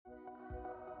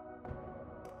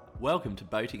Welcome to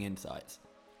Boating Insights.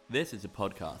 This is a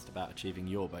podcast about achieving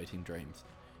your boating dreams,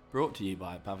 brought to you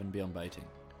by Above and Beyond Boating.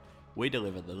 We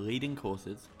deliver the leading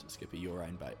courses to skipper your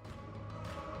own boat.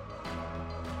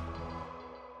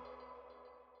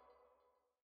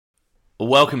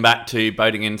 Welcome back to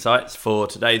Boating Insights. For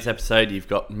today's episode, you've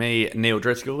got me, Neil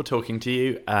Driscoll, talking to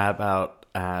you about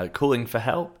calling for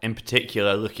help, in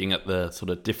particular looking at the sort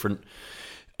of different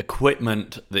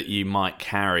equipment that you might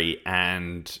carry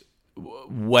and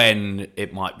when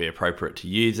it might be appropriate to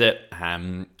use it,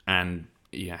 and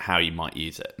how you might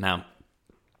use it. Now,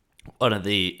 one of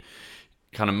the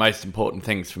kind of most important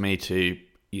things for me to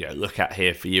look at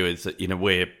here for you is that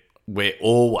we're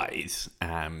always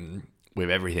with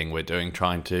everything we're doing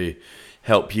trying to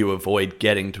help you avoid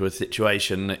getting to a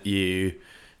situation that you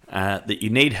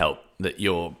need help, that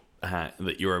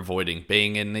you're avoiding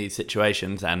being in these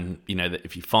situations, and that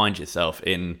if you find yourself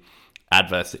in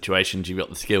adverse situations, you've got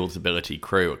the skills, ability,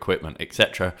 crew, equipment,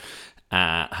 etc.,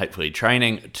 hopefully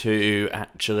training to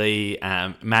actually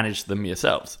manage them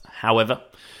yourselves. However,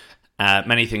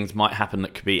 many things might happen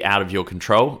that could be out of your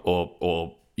control,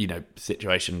 or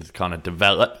situations kind of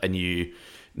develop and you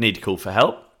need to call for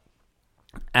help.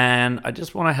 And I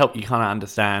just want to help you kind of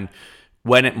understand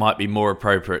when it might be more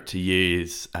appropriate to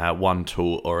use one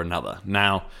tool or another.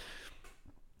 Now,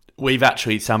 we've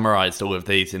actually summarised all of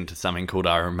these into something called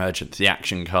our emergency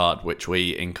action card, which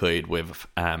we include with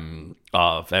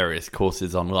our various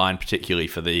courses online, particularly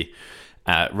for the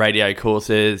radio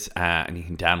courses, and you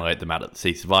can download them out at the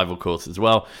Sea Survival course as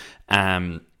well.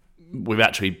 We've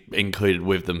actually included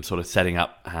with them sort of setting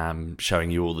up, showing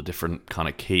you all the different kind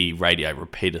of key radio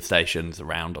repeater stations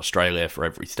around Australia for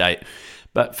every state.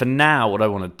 But for now, what I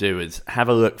want to do is have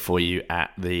a look for you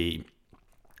at the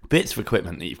bits of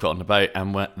equipment that you've got on the boat,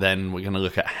 and then we're going to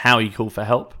look at how you call for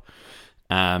help,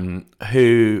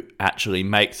 who actually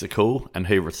makes the call and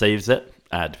who receives it,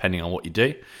 depending on what you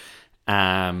do.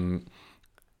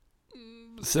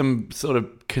 Some sort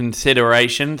of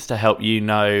considerations to help you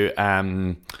know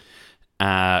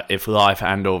if life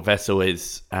and or vessel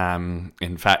is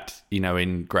in fact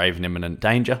in grave and imminent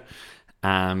danger.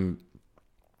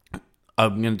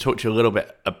 I'm going to talk to you a little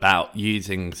bit about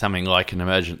using something like an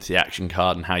emergency action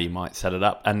card and how you might set it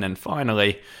up. And then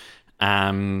finally,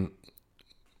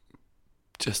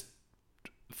 just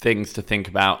things to think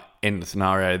about in the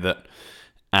scenario that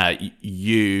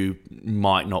you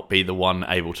might not be the one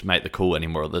able to make the call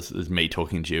anymore. This is me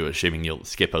talking to you, assuming you're the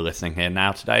skipper listening here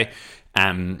now today.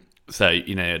 So,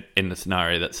 in the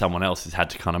scenario that someone else has had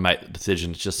to kind of make the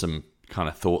decisions, just some kind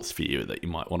of thoughts for you that you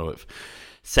might want to have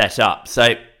set up.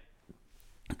 So,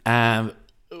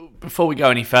 before we go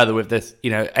any further with this,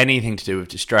 anything to do with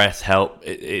distress, help,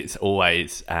 it's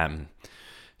always,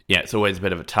 it's always a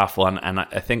bit of a tough one. And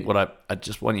I think what I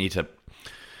just want you to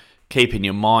keep in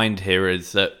your mind here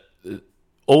is that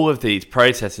all of these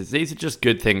processes, these are just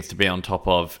good things to be on top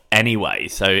of anyway.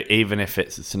 So even if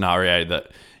it's a scenario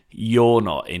that you're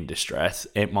not in distress,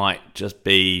 it might just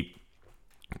be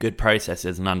good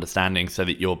processes and understanding so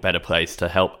that you're better placed to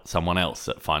help someone else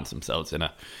that finds themselves in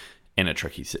a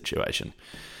tricky situation.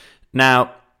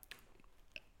 Now,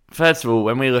 first of all,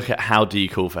 when we look at how do you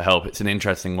call for help, it's an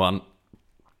interesting one.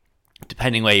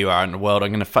 Depending where you are in the world, I'm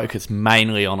going to focus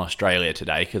mainly on Australia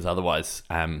today, because otherwise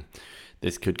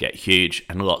this could get huge,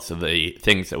 and lots of the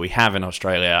things that we have in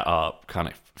Australia are kind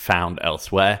of found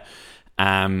elsewhere.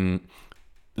 The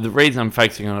reason I'm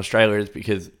focusing on Australia is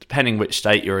because depending which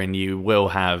state you're in, you will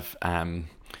have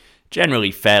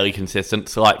generally fairly consistent,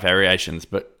 slight variations,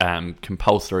 but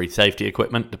compulsory safety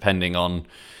equipment depending on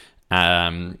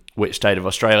which state of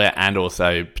Australia, and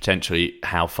also potentially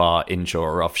how far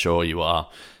inshore or offshore you are.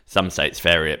 Some states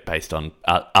vary it based on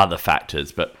other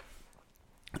factors, but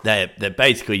they're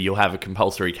basically, you'll have a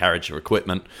compulsory carriage of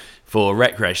equipment for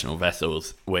recreational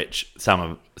vessels, which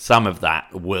some of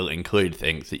that will include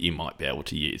things that you might be able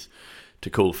to use to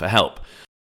call for help.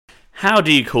 How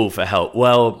do you call for help?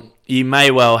 Well, you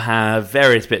may well have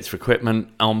various bits of equipment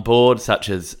on board, such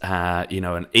as an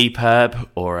EPIRB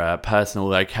or a personal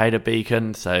locator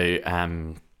beacon. So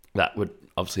that would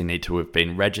obviously need to have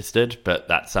been registered, but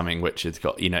that's something which has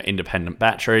got independent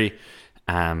battery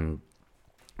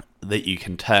that you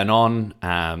can turn on.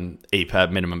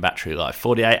 EPIRB minimum battery life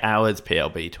 48 hours,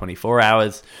 PLB 24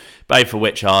 hours, both of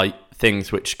which are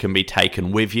things which can be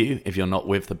taken with you if you're not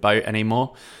with the boat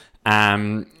anymore.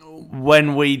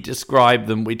 When we describe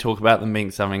them, we talk about them being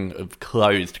something of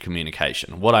closed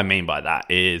communication. What I mean by that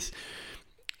is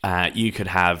you could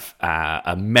have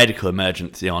a medical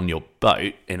emergency on your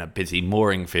boat in a busy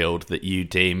mooring field that you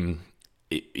deem,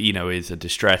 is a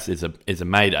distress, is a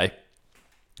mayday.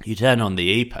 You turn on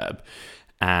the EPIRB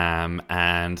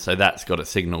and so that's got a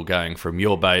signal going from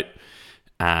your boat,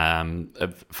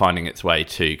 finding its way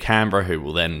to Canberra, who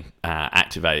will then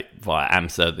activate via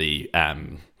AMSA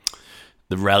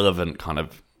the relevant kind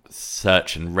of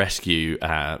search and rescue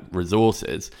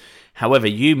resources. However,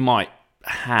 you might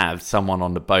have someone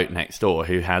on the boat next door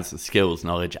who has the skills,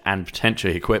 knowledge, and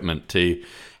potentially equipment to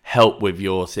help with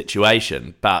your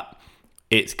situation, but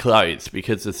it's closed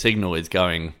because the signal is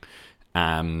going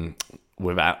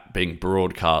without being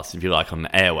broadcast, if you like, on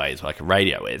the airways like a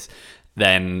radio is.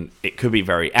 Then it could be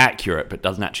very accurate, but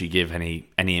doesn't actually give any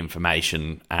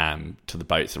information to the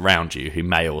boats around you, who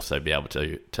may also be able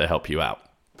to help you out.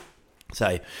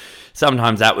 So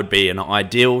sometimes that would be an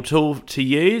ideal tool to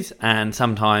use, and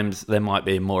sometimes there might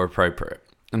be more appropriate.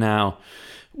 Now,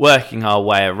 working our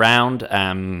way around,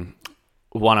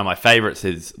 one of my favourites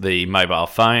is the mobile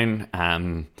phone.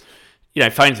 Phones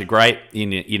are great.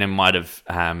 You might have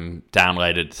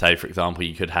downloaded, say, for example,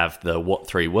 you could have the What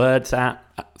 3 Words app,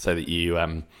 so that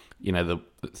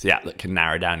it's the app that can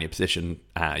narrow down your position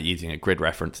using a grid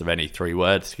reference of any 3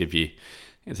 words to give you.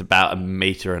 It's about 1.5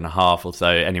 meters or so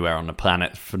anywhere on the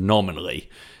planet. Phenomenally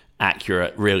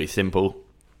accurate, really simple.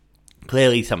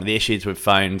 Clearly, some of the issues with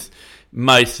phones,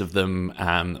 most of them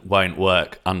won't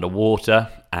work underwater.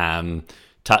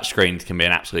 Touchscreens can be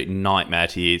an absolute nightmare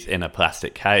to use in a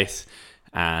plastic case.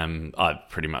 I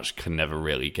pretty much can never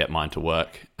really get mine to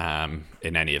work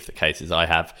in any of the cases I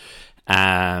have.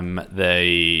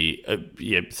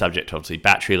 Subject to obviously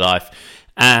battery life.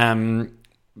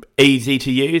 Easy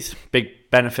to use, big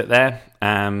benefit there.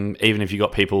 Even if you've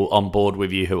got people on board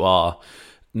with you who are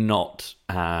not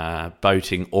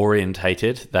boating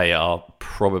orientated, they are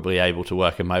probably able to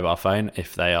work a mobile phone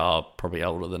if they are probably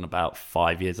older than about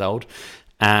 5 years old,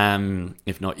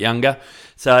 if not younger.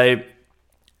 So,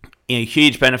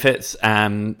 huge benefits.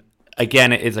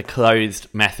 Again, it is a closed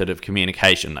method of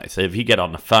communication, though. So if you get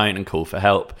on the phone and call for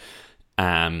help,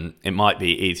 it might be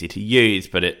easy to use,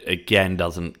 but it again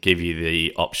doesn't give you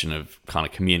the option of kind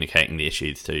of communicating the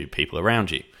issues to people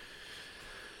around you.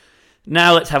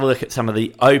 Now let's have a look at some of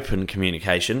the open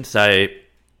communication. So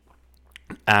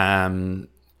I'm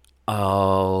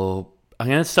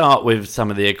going to start with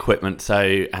some of the equipment.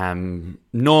 So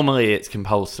normally it's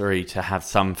compulsory to have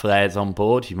some flares on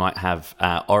board. You might have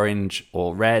orange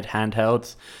or red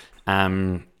handhelds.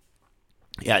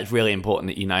 It's really important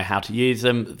that you know how to use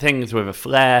them. Things with a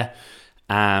flare,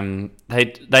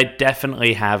 they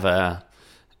definitely have a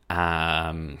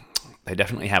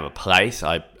place.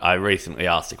 I recently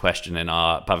asked a question in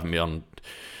our Above and Beyond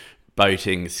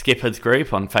Boating Skippers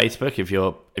group on Facebook. If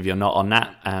you're not on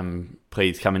that,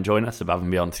 please come and join us. Above and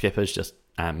Beyond Skippers. Just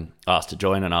ask to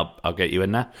join, and I'll get you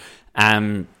in there.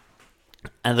 And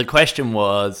the question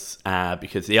was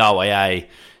because the RYA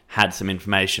had some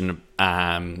information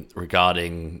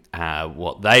regarding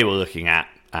what they were looking at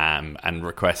and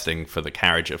requesting for the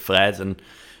carriage of flares. And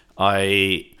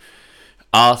I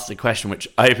asked a question which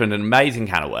opened an amazing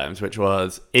can of worms, which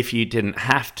was, if you didn't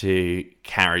have to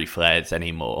carry flares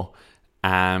anymore,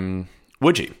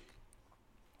 would you?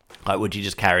 Like, would you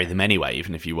just carry them anyway,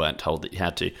 even if you weren't told that you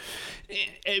had to?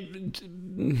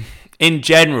 In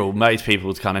general, most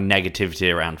people's kind of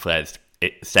negativity around flares,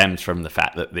 it stems from the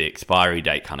fact that the expiry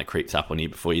date kind of creeps up on you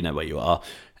before you know where you are.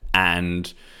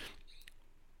 And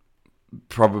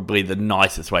probably the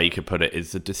nicest way you could put it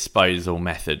is the disposal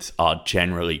methods are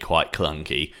generally quite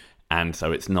clunky. And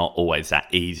so it's not always that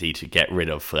easy to get rid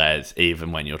of flares,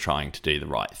 even when you're trying to do the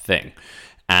right thing.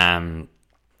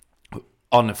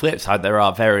 On the flip side, there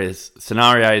are various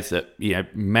scenarios that,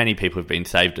 many people have been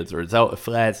saved as a result of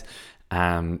flares.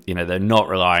 They're not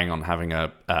relying on having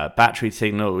a battery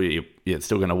signal. It's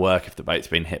still going to work if the boat's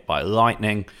been hit by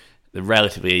lightning. They're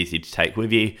relatively easy to take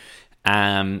with you.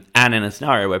 And in a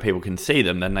scenario where people can see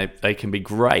them, then they can be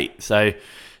great. So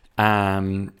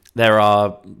there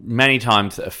are many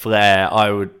times that a flare,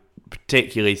 I would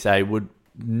particularly say, would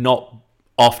not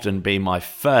often be my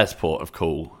first port of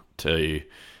call to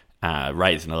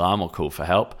raise an alarm or call for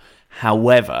help.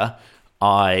 However,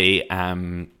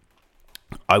 I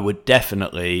would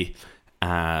definitely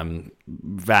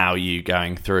value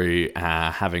going through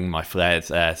having my flares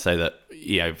there, so that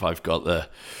if I've got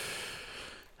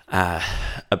an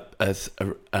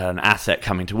asset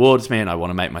coming towards me and I want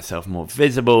to make myself more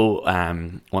visible,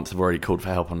 once I've already called for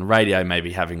help on the radio,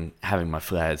 maybe having my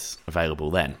flares available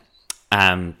then.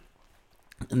 And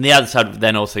the other side,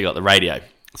 then also got the radio.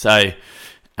 So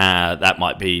that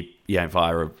might be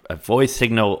via a voice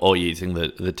signal or using the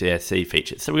DSC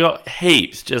features. So we got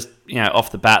heaps just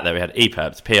off the bat there. We had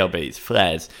EPIRBs, PLBs,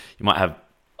 flares. You might have,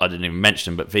 I didn't even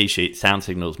mention them, but V-sheets, sound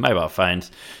signals, mobile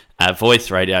phones, voice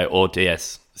radio or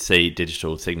DSC see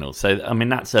digital signals. So I mean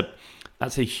that's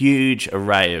a huge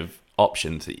array of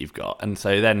options that you've got. And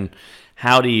so then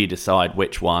how do you decide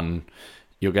which one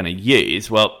you're going to use?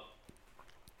 Well,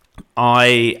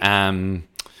 I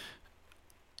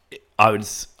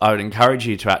would encourage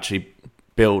you to actually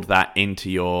build that into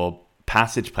your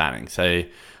passage planning. So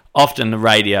often the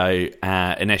radio,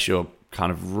 unless you're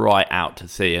kind of right out to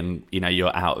sea and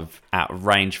you're out of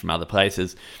range from other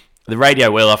places, the radio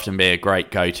will often be a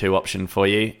great go-to option for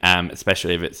you,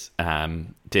 especially if it's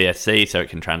DSC, so it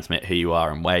can transmit who you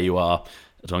are and where you are,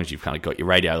 as long as you've kind of got your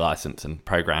radio license and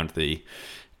programmed the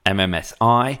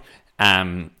MMSI.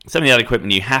 Some of the other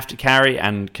equipment you have to carry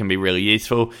and can be really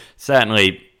useful.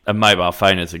 Certainly, a mobile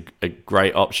phone is a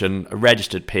great option. A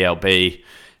registered PLB,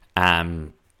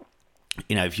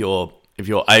 if you're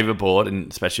overboard,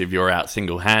 and especially if you're out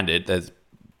single-handed,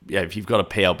 if you've got a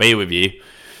PLB with you,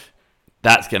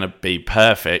 that's going to be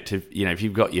perfect. If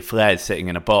you've got your flares sitting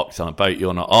in a box on a boat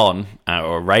you're not on,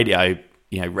 or a radio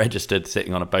registered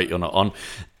sitting on a boat you're not on,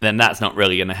 then that's not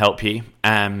really going to help you.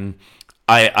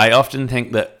 I often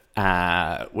think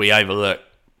that we overlook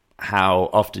how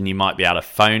often you might be able to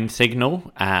phone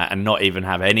signal and not even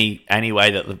have any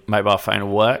way that the mobile phone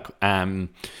will work, and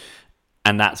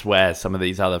that's where some of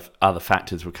these other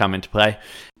factors will come into play.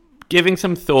 Giving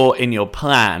some thought in your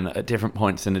plan at different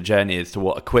points in the journey as to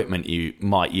what equipment you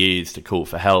might use to call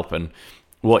for help and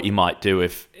what you might do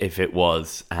if it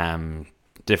was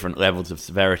different levels of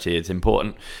severity is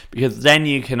important, because then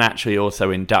you can actually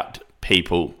also induct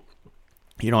people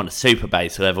on a super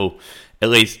base level. At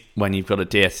least when you've got a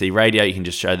DSC radio, you can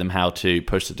just show them how to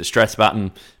push the distress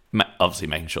button, obviously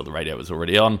making sure the radio was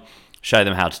already on, show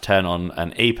them how to turn on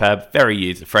an EPIRB, very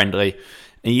user-friendly,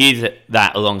 and use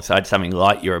that alongside something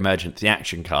like your emergency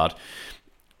action card.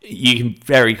 You can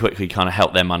very quickly kind of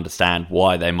help them understand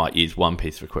why they might use one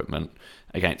piece of equipment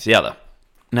against the other.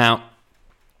 Now,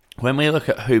 when we look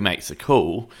at who makes a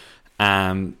call,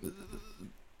 ideally,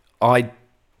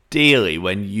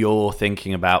 when you're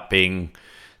thinking about being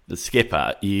the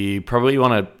skipper, you probably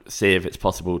want to see if it's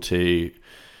possible to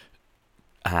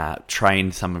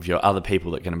train some of your other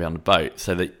people that are going to be on the boat,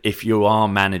 so that if you are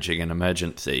managing an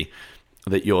emergency,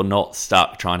 that you're not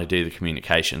stuck trying to do the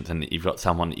communications, and that you've got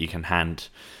someone that you can hand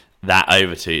that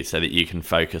over to, so that you can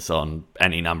focus on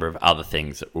any number of other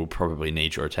things that will probably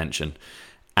need your attention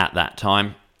at that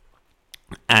time.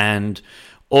 And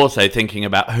also thinking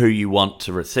about who you want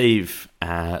to receive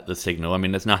the signal. I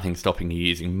mean, there's nothing stopping you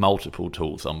using multiple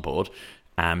tools on board.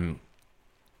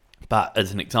 But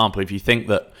as an example, if you think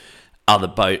that other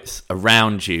boats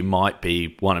around you might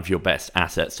be one of your best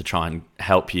assets to try and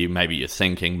help you, maybe you're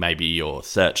sinking, maybe you're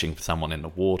searching for someone in the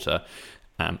water,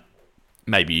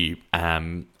 maybe you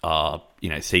are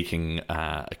seeking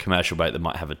a commercial boat that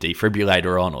might have a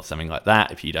defibrillator on or something like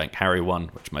that, if you don't carry one,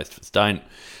 which most of us don't,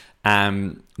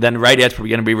 then the radio is probably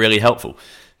going to be really helpful.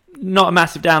 Not a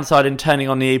massive downside in turning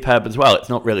on the EPIRB as well. It's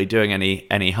not really doing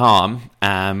any harm,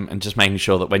 and just making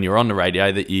sure that when you're on the radio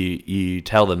that you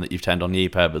tell them that you've turned on the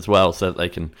EPIRB as well, so that they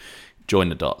can join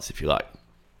the dots, if you like.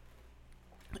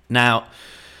 Now,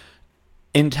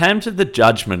 in terms of the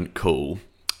judgment call,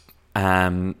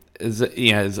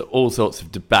 there's all sorts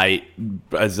of debate.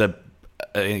 As an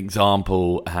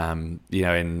example,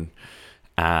 in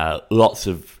lots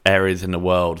of areas in the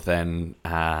world, then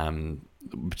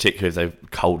particularly as a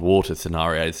cold water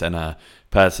scenarios, then a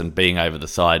person being over the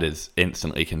side is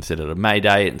instantly considered a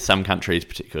mayday. In some countries,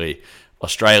 particularly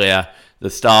Australia, the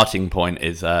starting point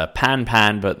is a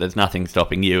pan, but there's nothing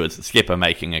stopping you as the skipper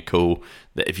making a call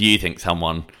that if you think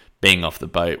someone being off the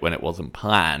boat when it wasn't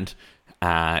planned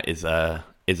is a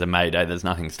mayday, there's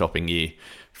nothing stopping you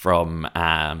from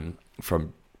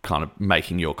kind of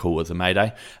making your call as a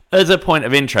mayday. As a point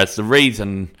of interest, the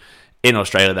reason in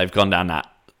Australia they've gone down that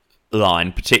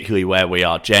line, particularly where we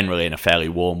are generally in a fairly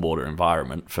warm water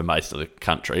environment for most of the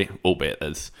country, albeit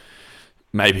there's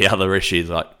maybe other issues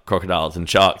like crocodiles and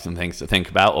sharks and things to think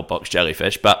about, or box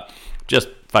jellyfish, but just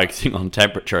focusing on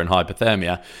temperature and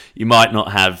hypothermia, you might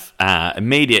not have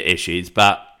immediate issues,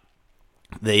 but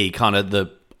the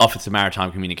Office of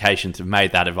Maritime Communications have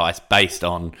made that advice based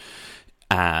on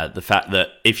the fact that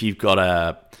if you've got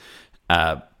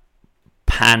a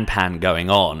pan going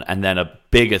on and then a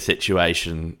bigger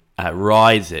situation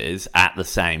rises at the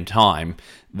same time,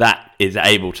 that is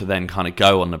able to then kind of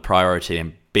go on the priority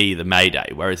and be the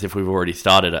mayday. Whereas if we've already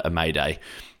started at a mayday,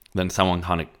 then someone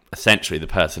kind of, essentially the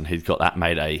person who's got that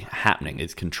mayday happening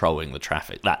is controlling the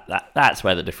traffic. That's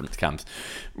where the difference comes.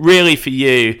 Really, for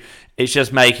you, it's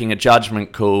just making a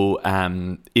judgment call.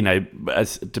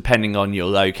 As depending on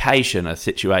your location, a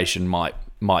situation might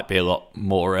might be a lot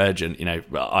more urgent.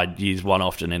 I use one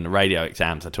often in the radio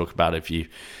exams. I talk about if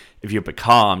you're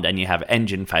becalmed and you have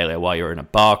engine failure while you're in a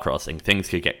bar crossing, things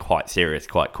could get quite serious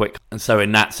quite quick. And so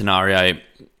in that scenario,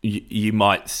 you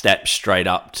might step straight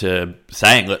up to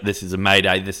saying, look, this is a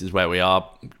mayday, this is where we are,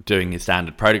 doing your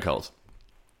standard protocols.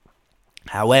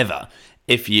 However,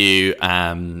 if you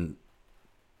are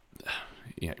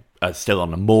still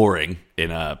on a mooring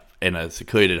in a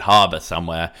secluded harbour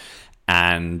somewhere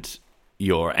and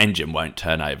your engine won't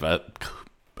turn over,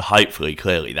 hopefully,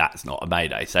 clearly, that's not a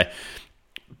mayday. So,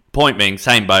 point being,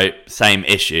 same boat, same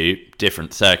issue,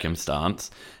 different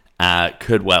circumstance,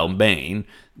 could well mean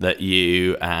that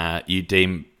you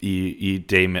deem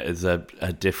it as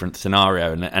a different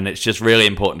scenario, and it's just really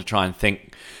important to try and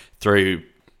think through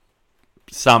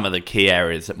some of the key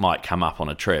areas that might come up on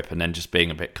a trip, and then just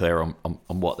being a bit clear on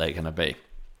what they're going to be.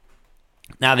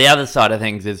 Now, the other side of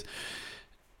things is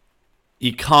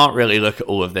you can't really look at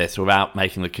all of this without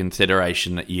making the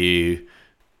consideration that you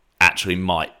actually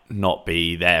might not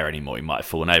be there anymore. You might have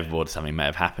fallen overboard, something may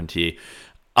have happened to you.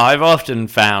 I've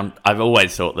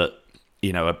always thought that,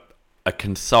 a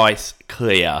concise,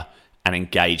 clear, and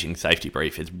engaging safety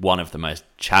brief is one of the most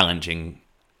challenging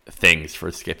things for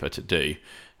a skipper to do.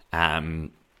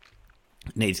 It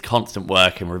needs constant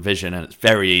work and revision, and it's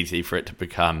very easy for it to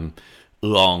become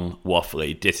long,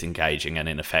 waffly, disengaging, and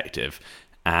ineffective.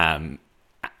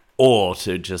 Or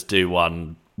to just do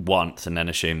one once and then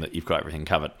assume that you've got everything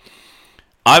covered.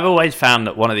 I've always found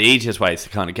that one of the easiest ways to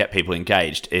kind of get people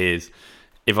engaged is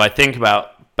if I think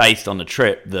about, based on the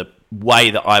trip, the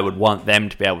way that I would want them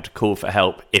to be able to call for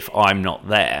help if I'm not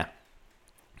there.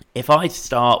 If I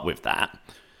start with that,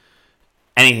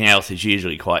 anything else is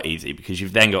usually quite easy because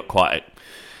you've then got quite a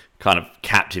kind of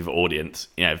captive audience.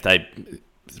 If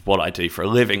it's what I do for a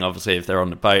living, obviously, if they're on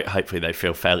the boat, hopefully they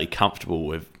feel fairly comfortable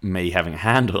with me having a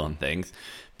handle on things.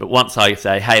 But once I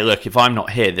say, hey, look, if I'm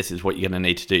not here, this is what you're going to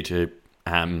need to do to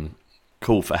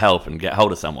call for help and get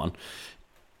hold of someone,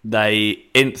 they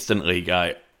instantly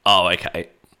go, oh, okay,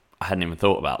 I hadn't even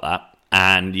thought about that.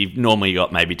 And you've normally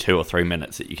got maybe 2 or 3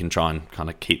 minutes that you can try and kind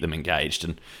of keep them engaged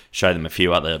and show them a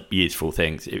few other useful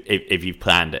things if you've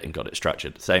planned it and got it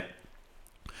structured. So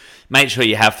make sure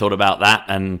you have thought about that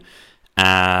and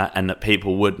that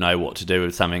people would know what to do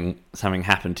if something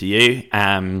happened to you,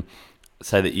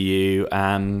 so that you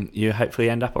hopefully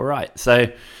end up all right. So,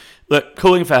 look,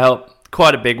 calling for help,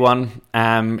 quite a big one.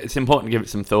 It's important to give it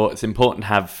some thought. It's important to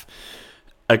have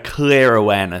a clear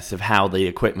awareness of how the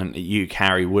equipment that you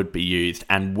carry would be used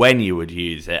and when you would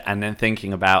use it, and then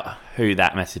thinking about who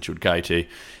that message would go to,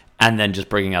 and then just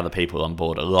bringing other people on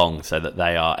board along so that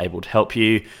they are able to help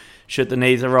you should the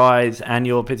needs arise and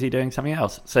you're busy doing something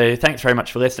else. So thanks very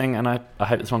much for listening, and I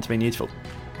hope this one's been useful.